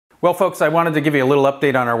Well, folks, I wanted to give you a little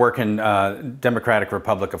update on our work in Democratic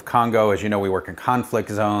Republic of Congo. As you know, we work in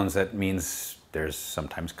conflict zones. That means there's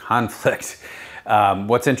sometimes conflict.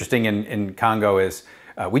 What's interesting in Congo is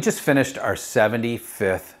we just finished our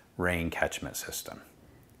 75th rain catchment system.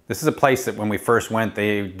 This is a place that when we first went,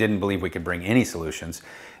 they didn't believe we could bring any solutions.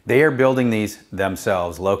 They are building these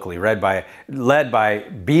themselves locally, led by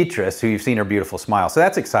Beatrice, who you've seen her beautiful smile. So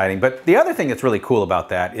that's exciting. But the other thing that's really cool about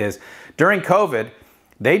that is during COVID,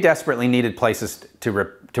 they desperately needed places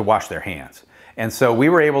to wash their hands. And so we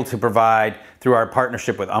were able to provide, through our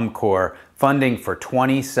partnership with UMCOR, funding for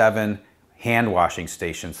 27 hand washing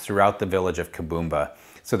stations throughout the village of Kibumba,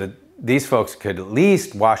 so that these folks could at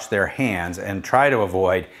least wash their hands and try to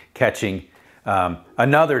avoid catching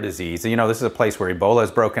another disease. You know, this is a place where Ebola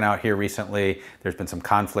has broken out here recently. There's been some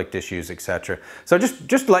conflict issues, etc. So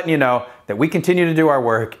just letting you know that we continue to do our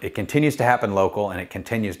work. It continues to happen local, and it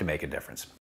continues to make a difference.